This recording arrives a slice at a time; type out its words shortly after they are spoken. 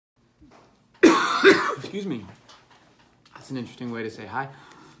Excuse me. That's an interesting way to say hi.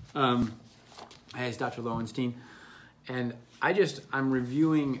 Hi, it's Dr. Lowenstein. And I'm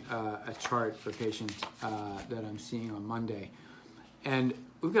reviewing a chart for a patient that I'm seeing on Monday. And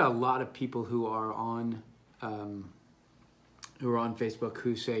we've got a lot of people who are on Facebook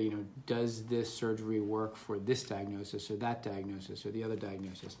who say, does this surgery work for this diagnosis or that diagnosis or the other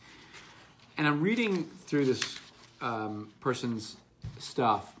diagnosis? And I'm reading through this person's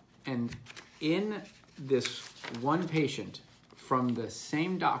stuff, and in this one patient from the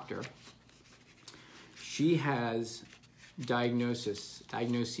same doctor, she has diagnoses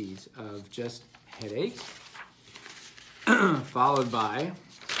of just headache, followed by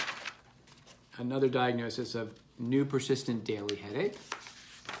another diagnosis of new persistent daily headache,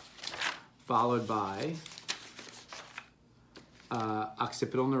 followed by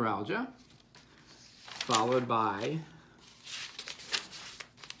occipital neuralgia, followed by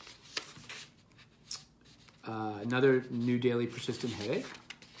another new daily persistent headache,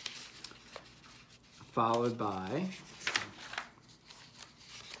 followed by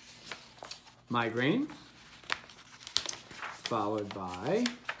migraine, followed by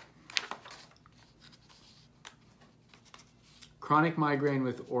chronic migraine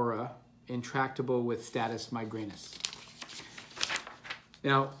with aura, intractable with status migrainus.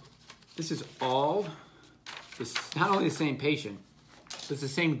 Now, this is not only the same patient, but it's the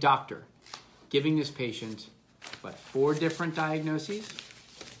same doctor giving this patient, 4 different diagnoses.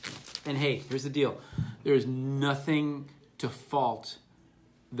 And hey, here's the deal. There is nothing to fault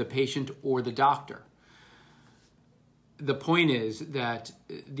the patient or the doctor. The point is that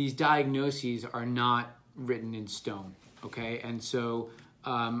these diagnoses are not written in stone, okay? And so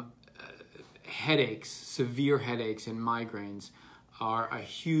headaches, severe headaches and migraines are a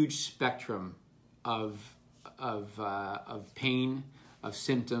huge spectrum of pain, of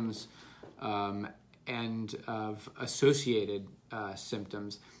symptoms, and of associated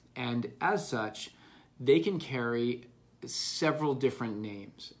symptoms. And as such, they can carry several different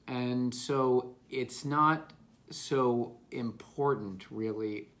names. And so it's not so important,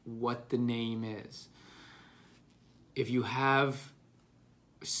 really, what the name is. If you have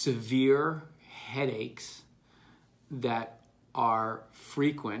severe headaches that are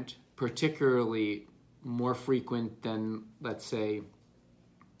frequent, particularly more frequent than, let's say,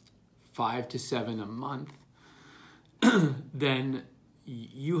 5 to 7 a month, then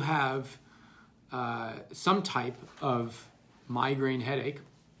you have some type of migraine headache,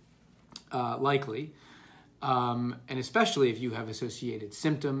 likely, and especially if you have associated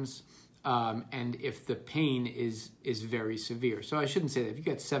symptoms, and if the pain is very severe. So I shouldn't say that. If you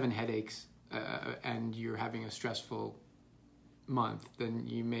get 7 headaches and you're having a stressful month, then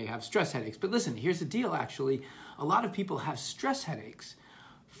you may have stress headaches. But listen, here's the deal, actually. A lot of people have stress headaches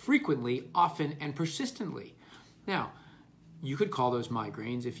frequently, often, and persistently. Now, you could call those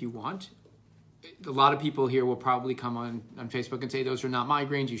migraines if you want. A lot of people here will probably come on Facebook and say those are not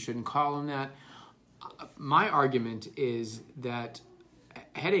migraines, you shouldn't call them that. My argument is that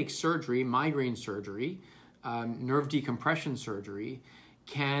headache surgery, migraine surgery, nerve decompression surgery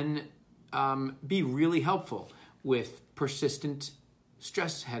can be really helpful with persistent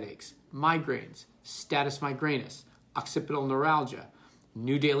stress headaches, migraines, status migrainus, occipital neuralgia,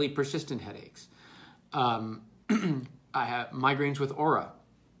 new daily persistent headaches. I have migraines with aura.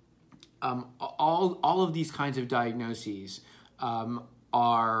 All of these kinds of diagnoses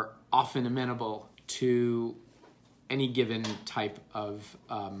are often amenable to any given type of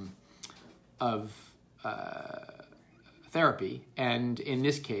therapy. And in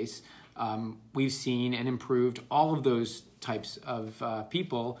this case, we've seen and improved all of those types of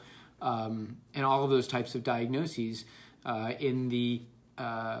people and all of those types of diagnoses in the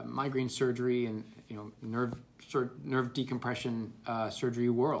migraine surgery and nerve decompression surgery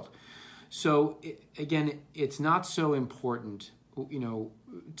world. So again, it's not so important,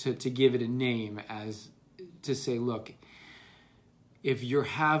 to give it a name as to say, look, if you're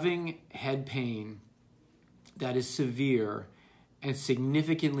having head pain that is severe and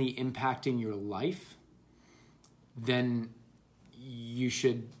significantly impacting your life, then you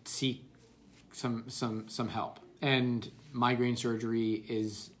should seek some help. And migraine surgery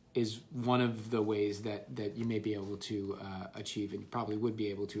is one of the ways that you may be able to achieve, and you probably would be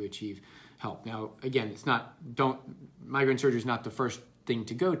able to achieve help. Now, again, migraine surgery is not the first thing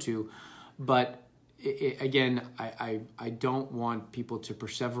to go to, but again, I don't want people to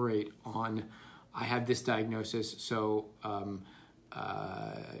perseverate on, I have this diagnosis, so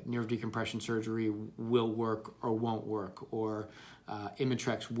nerve decompression surgery will work or won't work, or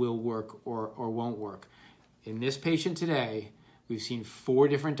Imitrex will work or won't work. In this patient today, we've seen 4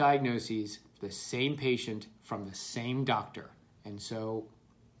 different diagnoses, the same patient from the same doctor. And so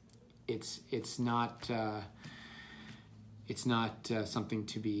it's not something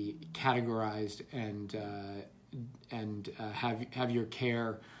to be categorized and have your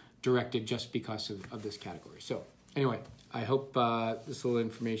care directed just because of this category. So anyway, I hope this little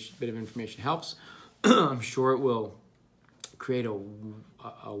bit of information helps. I'm sure it will create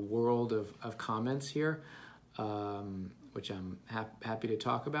a world of comments here, which I'm happy to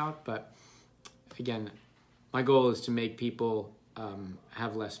talk about. But again, my goal is to make people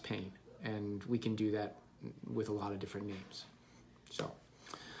have less pain, and we can do that with a lot of different names. So,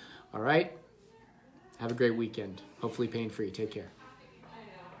 all right, have a great weekend. Hopefully pain-free. Take care.